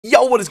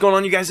Yo, what is going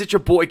on, you guys? It's your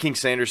boy King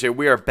Sanders here.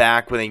 We are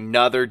back with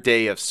another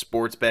day of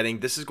sports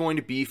betting. This is going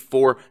to be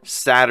for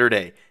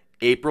Saturday,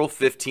 April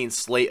 15th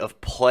slate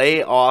of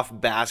playoff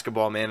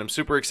basketball, man. I'm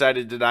super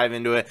excited to dive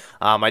into it.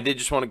 I did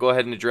just want to go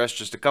ahead and address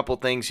just a couple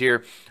things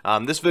here.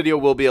 This video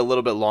will be a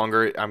little bit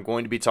longer. I'm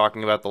going to be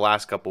talking about the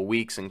last couple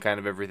weeks and kind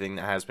of everything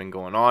that has been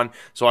going on.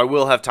 So I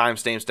will have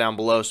timestamps down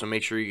below, so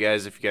make sure you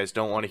guys, if you guys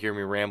don't want to hear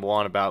me ramble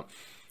on about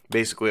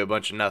basically a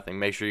bunch of nothing,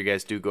 make sure you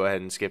guys do go ahead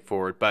and skip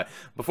forward. But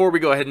before we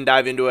go ahead and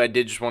dive into it, I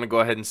did just want to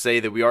go ahead and say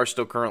that we are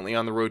still currently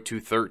on the road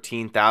to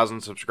 13,000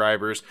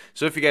 subscribers.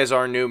 So if you guys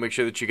are new, make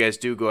sure that you guys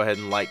do go ahead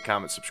and like,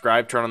 comment,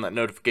 subscribe, turn on that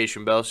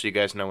notification bell so you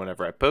guys know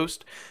whenever I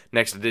post.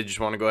 Next, I did just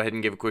want to go ahead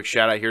and give a quick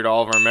shout out here to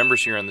all of our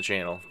members here on the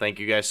channel. Thank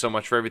you guys so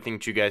much for everything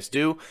that you guys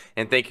do,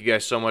 and thank you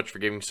guys so much for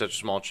giving such a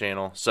small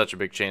channel such a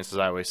big chance, as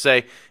I always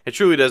say. It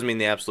truly does mean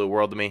the absolute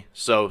world to me,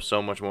 so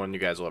much more than you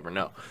guys will ever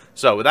know.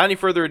 So without any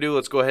further ado,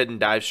 let's go ahead and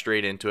dive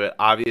straight into it.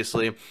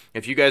 Obviously,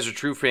 if you guys are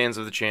true fans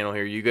of the channel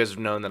here, you guys have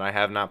known that I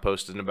have not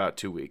posted in about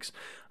 2 weeks.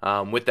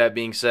 With that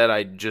being said,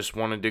 I just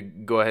wanted to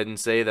go ahead and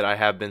say that I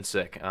have been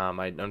sick.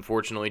 I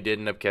unfortunately did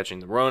end up catching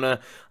the Rona.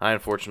 I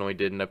unfortunately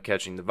did end up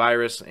catching the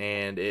virus,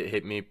 and it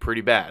hit me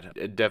pretty bad.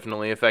 It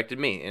definitely affected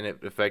me, and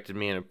it affected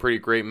me in a pretty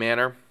great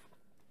manner.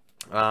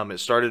 It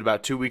started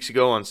about 2 weeks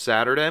ago on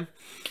Saturday,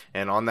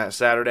 and on that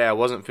Saturday I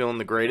wasn't feeling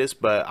the greatest,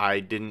 but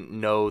I didn't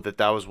know that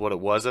that was what it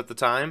was at the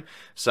time.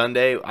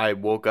 Sunday I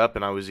woke up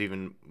and I was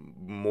even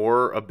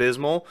more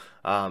abysmal,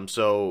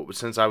 so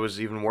since I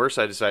was even worse,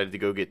 I decided to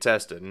go get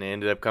tested, and it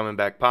ended up coming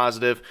back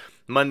positive.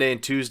 Monday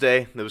and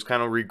Tuesday, there was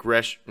kind of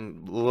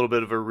regression, a little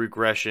bit of a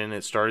regression.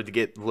 It started to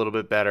get a little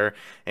bit better,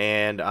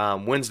 and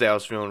Wednesday I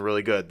was feeling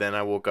really good. Then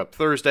I woke up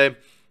Thursday,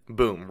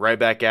 boom, right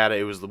back at it.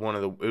 It was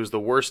the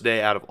worst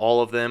day out of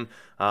all of them.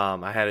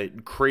 I had a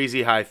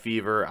crazy high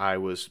fever. I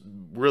was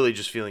really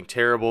just feeling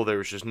terrible. There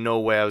was just no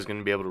way I was going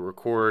to be able to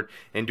record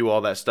and do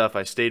all that stuff.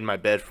 I stayed in my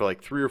bed for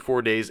like 3 or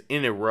 4 days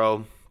in a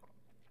row.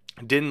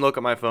 Didn't look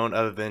at my phone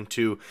other than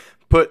to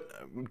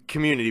put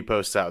community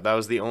posts out. That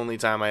was the only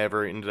time I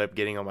ever ended up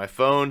getting on my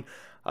phone.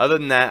 Other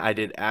than that, I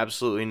did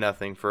absolutely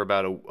nothing for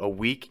about a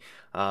week,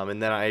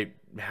 and then I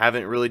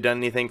haven't really done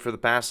anything for the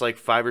past like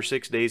 5 or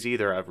 6 days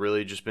either. I've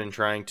really just been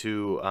trying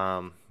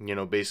to,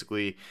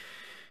 basically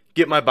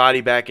get my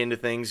body back into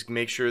things,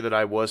 make sure that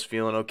I was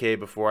feeling okay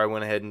before I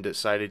went ahead and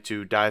decided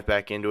to dive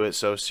back into it.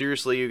 So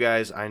seriously, you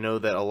guys, I know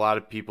that a lot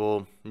of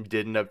people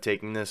did end up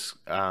taking this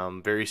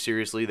very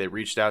seriously. They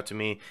reached out to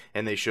me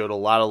and they showed a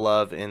lot of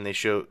love, and they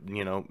showed,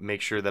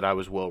 make sure that I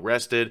was well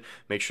rested,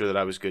 make sure that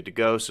I was good to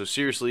go. So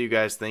seriously, you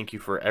guys, thank you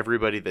for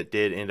everybody that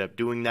did end up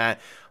doing that.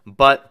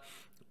 But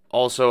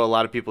also, a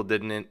lot of people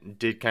did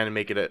kind of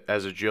make it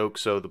as a joke.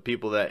 So the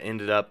people that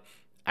ended up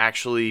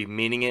actually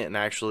meaning it and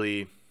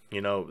actually,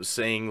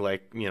 saying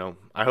like,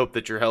 I hope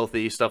that you're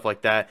healthy, stuff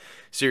like that.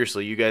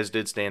 Seriously, you guys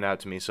did stand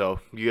out to me. So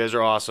you guys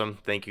are awesome.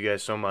 Thank you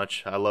guys so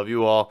much. I love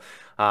you all.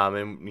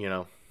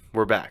 And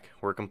we're back.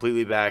 We're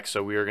completely back.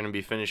 So we are going to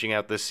be finishing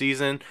out this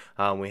season.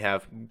 We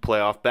have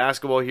playoff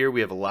basketball here.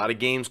 We have a lot of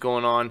games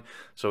going on.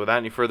 So without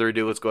any further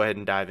ado, let's go ahead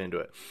and dive into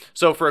it.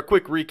 So for a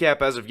quick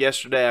recap, as of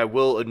yesterday, I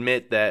will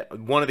admit that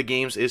one of the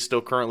games is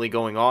still currently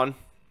going on.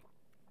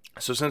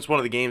 So since one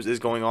of the games is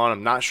going on,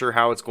 I'm not sure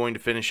how it's going to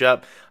finish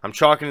up. I'm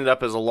chalking it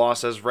up as a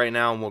loss as of right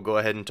now, and we'll go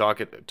ahead and talk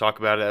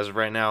about it as of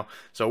right now.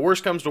 So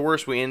worst comes to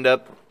worst, we end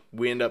up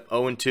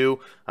 0-2.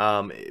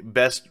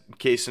 Best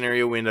case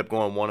scenario, we end up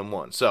going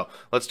 1-1. So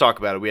let's talk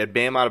about it. We had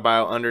Bam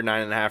Adebayo under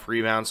 9.5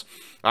 rebounds.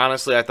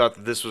 Honestly, I thought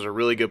that this was a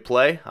really good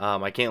play.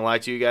 I can't lie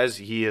to you guys.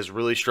 He has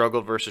really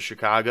struggled versus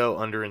Chicago,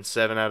 under in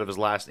 7 out of his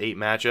last 8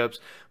 matchups,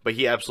 but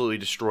he absolutely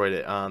destroyed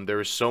it. There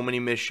were so many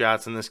missed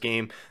shots in this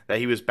game that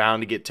he was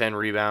bound to get 10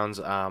 rebounds.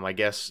 I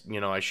guess,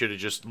 I should have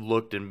just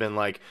looked and been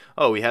like,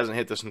 oh, he hasn't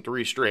hit this in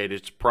 3 straight.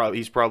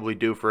 He's probably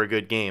due for a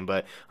good game,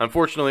 but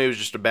unfortunately, it was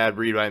just a bad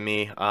read by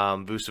me.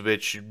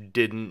 Vucevic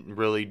didn't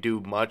really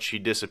do much. He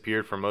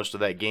disappeared for most of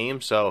that game,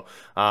 so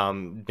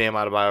Bam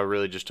Adebayo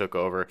really just took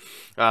over.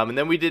 And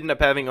then we did end up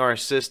having our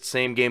assist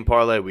same game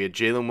parlay. We had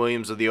Jalen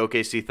Williams of the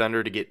OKC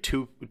Thunder to get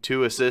two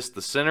assists,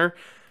 the center.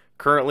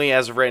 Currently,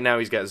 as of right now,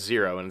 he's got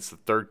 0, and it's the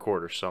 3rd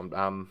quarter, so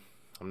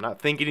I'm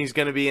not thinking he's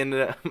going to be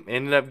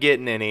ended up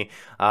getting any,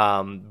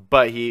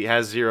 but he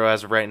has 0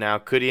 as of right now.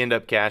 Could he end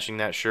up cashing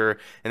that? Sure.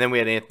 And then we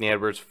had Anthony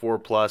Edwards,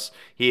 4+.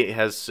 He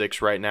has 6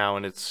 right now,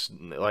 and it's,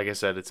 like I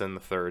said, it's in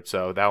the 3rd.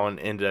 So that one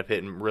ended up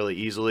hitting really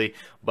easily,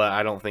 but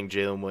I don't think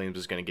Jalen Williams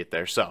is going to get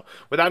there. So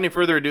without any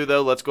further ado,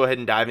 though, let's go ahead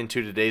and dive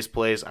into today's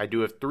plays. I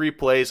do have 3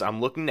 plays.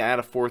 I'm looking to add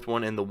a 4th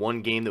one in the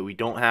one game that we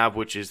don't have,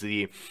 which is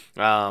the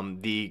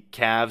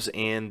Cavs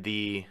and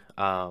the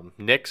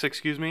Knicks,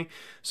 excuse me.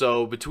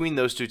 So between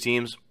those 2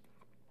 teams,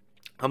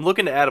 I'm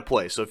looking to add a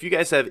play. So if you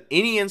guys have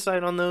any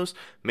insight on those,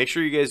 make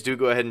sure you guys do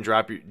go ahead and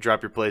drop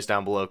your plays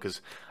down below,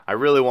 because I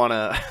really want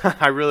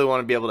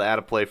to be able to add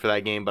a play for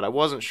that game, but I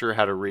wasn't sure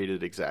how to read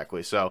it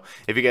exactly. So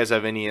if you guys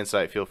have any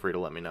insight, feel free to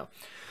let me know.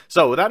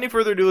 So without any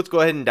further ado, let's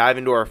go ahead and dive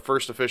into our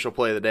first official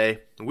play of the day.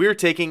 We're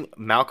taking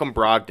Malcolm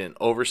Brogdon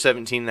over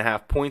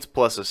 17.5 points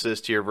plus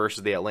assist here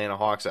versus the Atlanta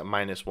Hawks at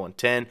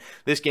 -110.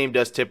 This game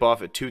does tip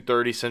off at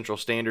 2:30 Central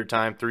Standard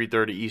Time,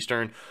 3:30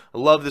 Eastern. I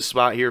love this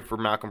spot here for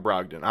Malcolm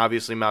Brogdon.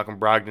 Obviously, Malcolm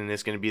Brogdon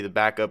is going to be the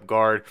backup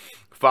guard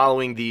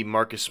following the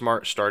Marcus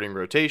Smart starting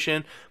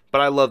rotation. But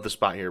I love the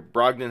spot here.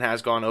 Brogdon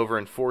has gone over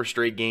in 4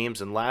 straight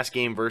games, and last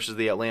game versus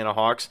the Atlanta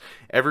Hawks,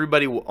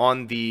 everybody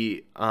on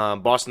the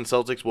Boston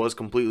Celtics was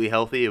completely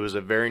healthy. It was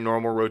a very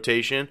normal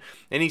rotation,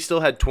 and he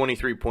still had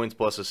 23 points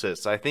plus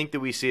assists. I think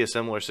that we see a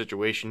similar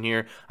situation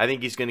here. I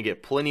think he's going to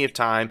get plenty of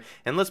time,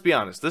 and let's be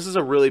honest, this is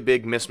a really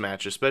big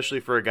mismatch,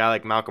 especially for a guy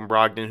like Malcolm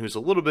Brogdon, who's a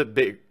little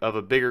bit of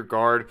a bigger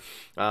guard,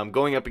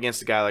 going up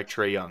against a guy like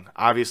Trae Young.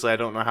 Obviously, I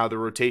don't know how the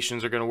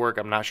rotations are going to work.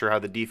 I'm not sure how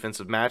the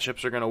defensive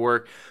matchups are going to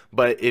work,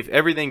 but if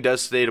everything does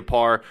stay to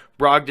par,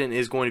 Brogdon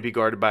is going to be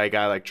guarded by a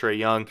guy like Trae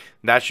Young.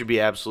 That should be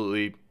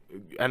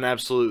an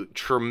absolute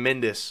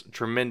tremendous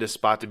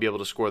spot to be able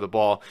to score the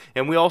ball.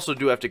 And we also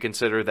do have to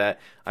consider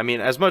that, I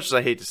mean, as much as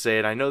I hate to say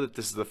it, I know that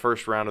this is the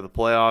first round of the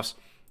playoffs,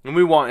 and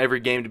we want every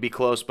game to be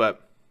close,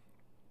 but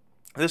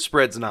this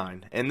spread's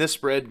 9, and this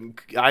spread,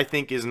 I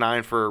think, is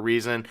 9 for a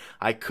reason.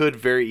 I could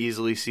very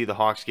easily see the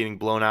Hawks getting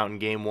blown out in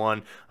Game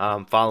 1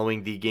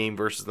 following the game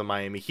versus the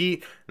Miami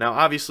Heat. Now,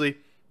 obviously,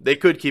 they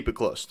could keep it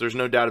close. There's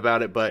no doubt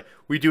about it, but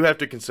we do have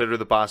to consider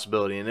the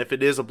possibility. And if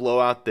it is a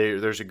blowout,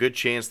 there's a good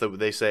chance that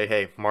they say,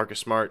 hey, Marcus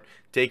Smart,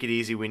 take it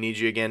easy. We need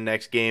you again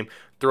next game.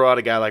 Throw out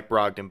a guy like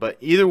Brogdon. But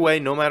either way,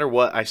 no matter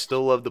what, I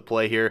still love the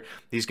play here.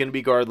 He's going to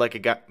be guarded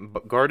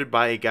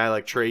by a guy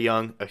like Trae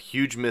Young, a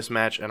huge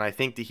mismatch, and I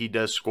think that he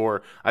does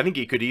score. I think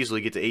he could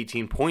easily get to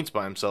 18 points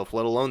by himself,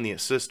 let alone the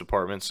assist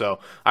department. So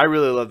I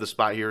really love the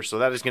spot here. So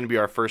that is going to be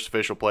our first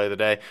official play of the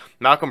day.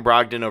 Malcolm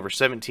Brogdon over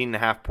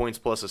 17.5 points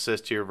plus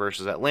assist here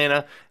versus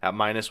Atlanta at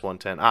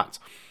 -110 odds.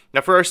 Now,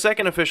 for our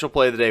second official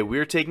play of the day, we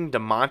are taking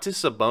Domantas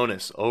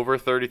Sabonis over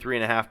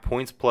 33.5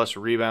 points plus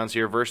rebounds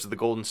here versus the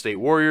Golden State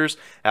Warriors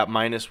at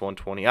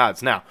 -120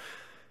 odds. Now,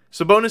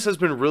 Sabonis has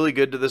been really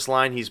good to this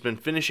line. He's been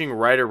finishing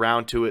right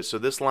around to it, so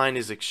this line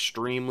is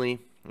extremely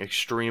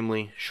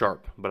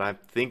sharp, but I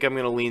think I'm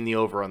going to lean the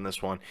over on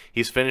this one.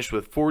 He's finished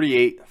with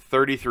 48,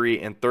 33,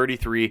 and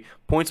 33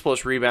 points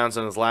plus rebounds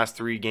in his last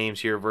 3 games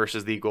here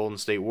versus the Golden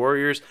State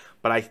Warriors,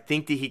 but I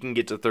think that he can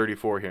get to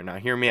 34 here. Now,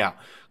 hear me out.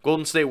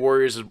 Golden State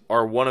Warriors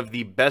are one of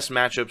the best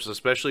matchups,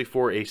 especially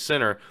for a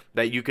center,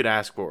 that you could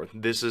ask for.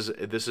 This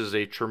is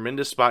a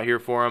tremendous spot here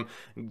for him.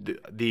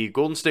 The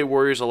Golden State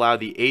Warriors allow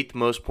the 8th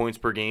most points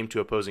per game to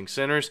opposing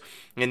centers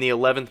and the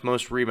 11th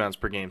most rebounds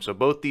per game. So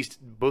both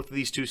of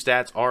these two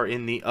stats are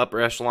in the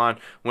upper echelon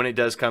when it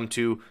does come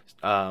to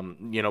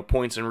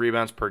points and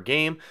rebounds per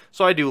game.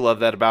 So I do love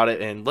that about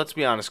it. And let's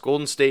be honest,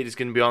 Golden State is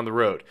going to be on the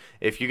road.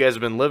 If you guys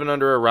have been living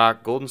under a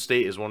rock, Golden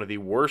State is one of the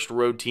worst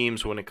road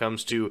teams when it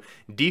comes to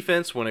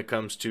defense, when it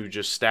comes to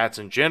just stats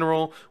in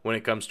general, when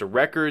it comes to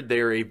record. They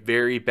are a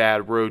very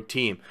bad road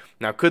team.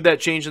 Now, could that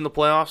change in the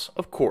playoffs?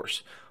 Of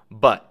course.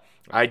 But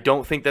I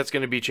don't think that's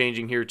going to be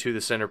changing here to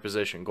the center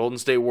position. Golden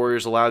State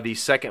Warriors allow the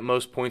 2nd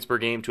most points per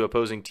game to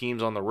opposing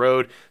teams on the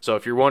road. So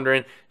if you're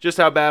wondering just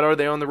how bad are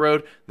they on the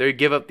road, they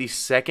give up the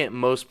 2nd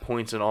most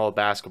points in all of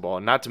basketball.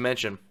 And not to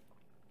mention,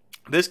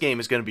 this game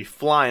is going to be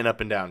flying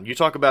up and down. You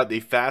talk about the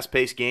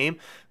fast-paced game.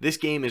 This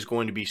game is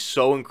going to be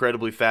so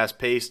incredibly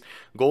fast-paced.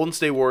 Golden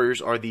State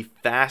Warriors are the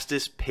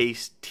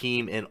fastest-paced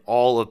team in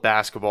all of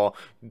basketball,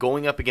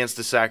 going up against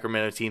a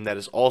Sacramento team that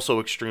is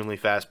also extremely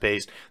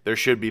fast-paced. There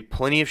should be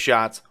plenty of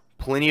shots,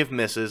 plenty of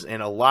misses,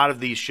 and a lot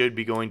of these should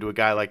be going to a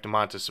guy like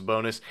Domantas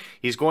Sabonis.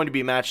 He's going to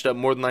be matched up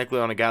more than likely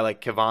on a guy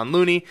like Kevon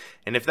Looney,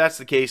 and if that's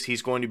the case,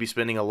 he's going to be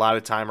spending a lot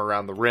of time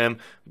around the rim,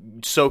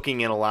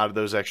 soaking in a lot of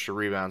those extra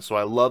rebounds. So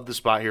I love the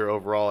spot here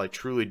overall. I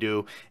truly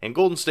do. And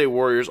Golden State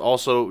Warriors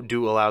also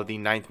do allow the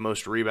 9th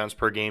most rebounds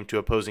per game to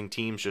opposing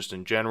teams just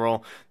in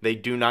general.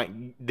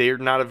 They're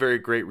not a very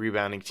great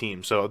rebounding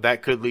team, so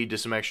that could lead to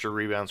some extra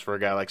rebounds for a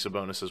guy like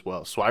Sabonis as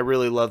well. So I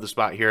really love the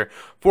spot here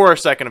for our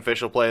second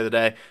official play of the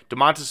day.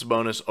 Domantas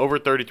Sabonis over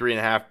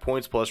 33.5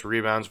 points plus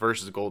rebounds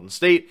versus Golden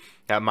State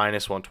at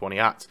 -120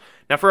 odds.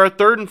 Now, for our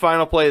third and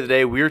final play of the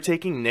day, we are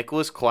taking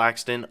Nicholas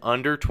Claxton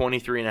under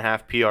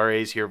 23.5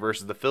 PRAs here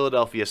versus the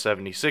Philadelphia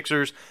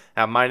 76ers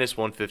at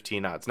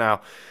 -115 odds. Now,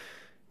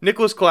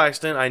 Nicholas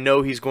Claxton, I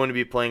know he's going to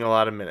be playing a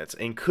lot of minutes,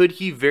 and could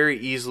he very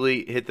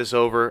easily hit this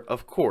over?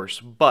 Of course,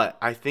 but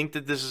I think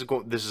that this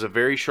is a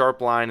very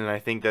sharp line, and I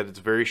think that it's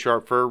very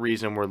sharp for a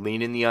reason. We're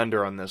leaning the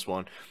under on this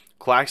one.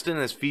 Claxton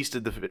has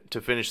feasted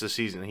to finish the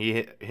season.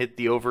 He hit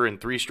the over in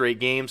 2 straight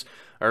games,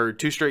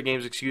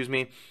 excuse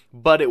me,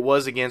 but it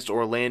was against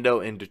Orlando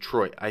and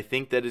Detroit. I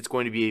think that it's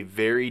going to be a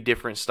very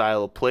different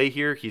style of play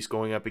here. He's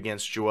going up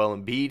against Joel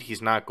Embiid.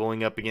 He's not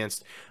going up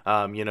against,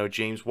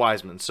 James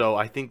Wiseman. So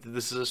I think that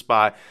this is a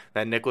spot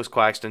that Nicholas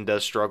Claxton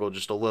does struggle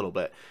just a little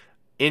bit.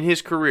 In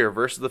his career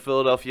versus the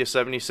Philadelphia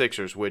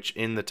 76ers, which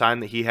in the time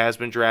that he has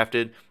been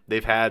drafted,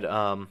 they've had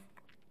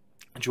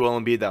Joel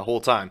Embiid that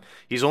whole time.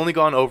 He's only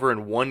gone over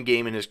in one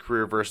game in his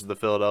career versus the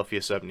Philadelphia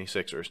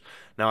 76ers.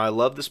 Now, I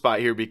love the spot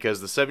here because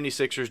the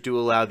 76ers do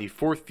allow the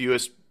fourth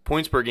fewest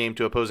points per game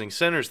to opposing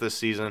centers this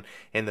season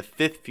and the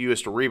fifth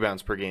fewest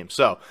rebounds per game.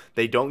 So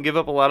they don't give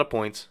up a lot of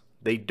points.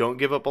 They don't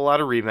give up a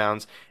lot of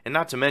rebounds. And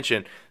not to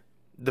mention,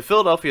 the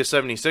Philadelphia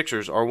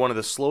 76ers are one of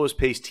the slowest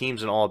paced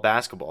teams in all of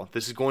basketball.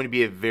 This is going to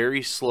be a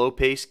very slow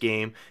paced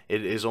game.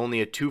 It is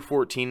only a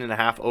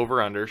 214.5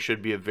 over under.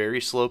 Should be a very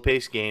slow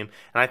paced game.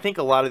 And I think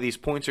a lot of these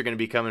points are going to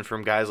be coming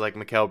from guys like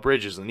Mikal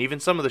Bridges and even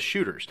some of the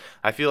shooters.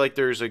 I feel like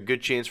there's a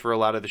good chance for a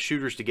lot of the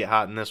shooters to get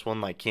hot in this one,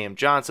 like Cam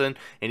Johnson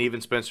and even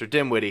Spencer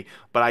Dinwiddie.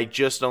 But I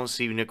just don't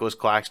see Nicholas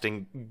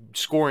Claxton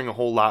scoring a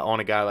whole lot on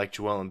a guy like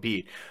Joel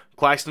Embiid.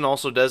 Claxton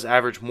also does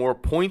average more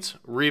points,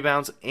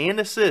 rebounds, and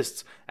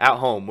assists at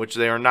home, which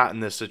they are not in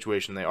this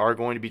situation. They are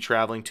going to be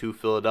traveling to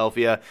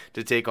Philadelphia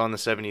to take on the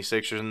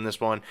 76ers in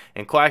this one,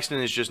 and Claxton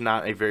is just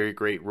not a very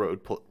great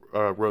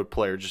road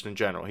player just in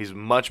general. He's a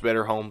much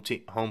better home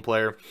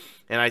player,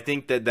 and I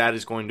think that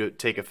is going to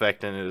take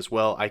effect in it as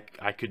well.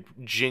 I could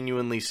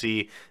genuinely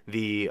see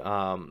the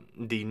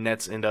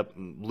Nets end up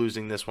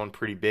losing this one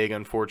pretty big,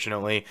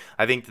 unfortunately.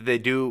 I think that they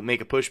do make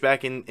a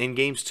pushback in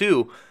games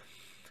 2,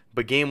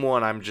 but game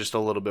 1, I'm just a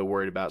little bit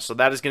worried about. So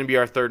that is going to be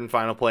our third and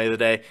final play of the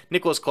day.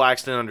 Nicholas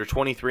Claxton under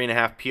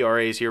 23.5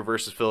 PRAs here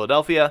versus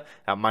Philadelphia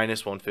at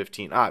minus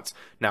 115 odds.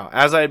 Now,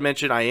 as I had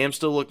mentioned, I am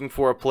still looking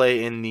for a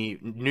play in the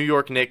New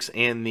York Knicks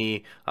and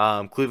the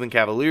Cleveland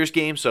Cavaliers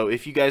game. So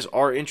if you guys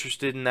are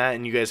interested in that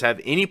and you guys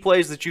have any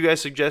plays that you guys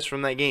suggest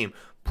from that game,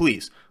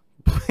 please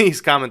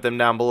comment them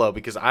down below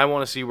because I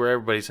want to see where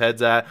everybody's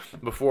head's at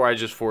before I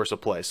just force a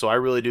play. So I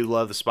really do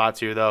love the spots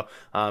here, though.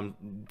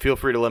 Feel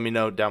free to let me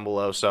know down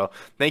below. So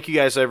thank you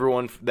guys,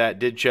 everyone that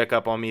did check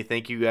up on me.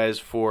 Thank you guys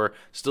for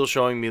still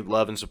showing me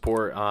love and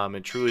support.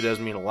 It truly does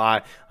mean a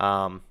lot.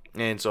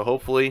 And so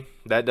hopefully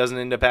that doesn't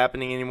end up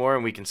happening anymore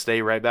and we can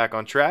stay right back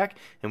on track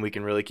and we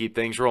can really keep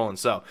things rolling.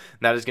 So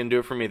that is going to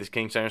do it for me. This is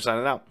King Center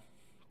signing out.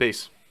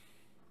 Peace.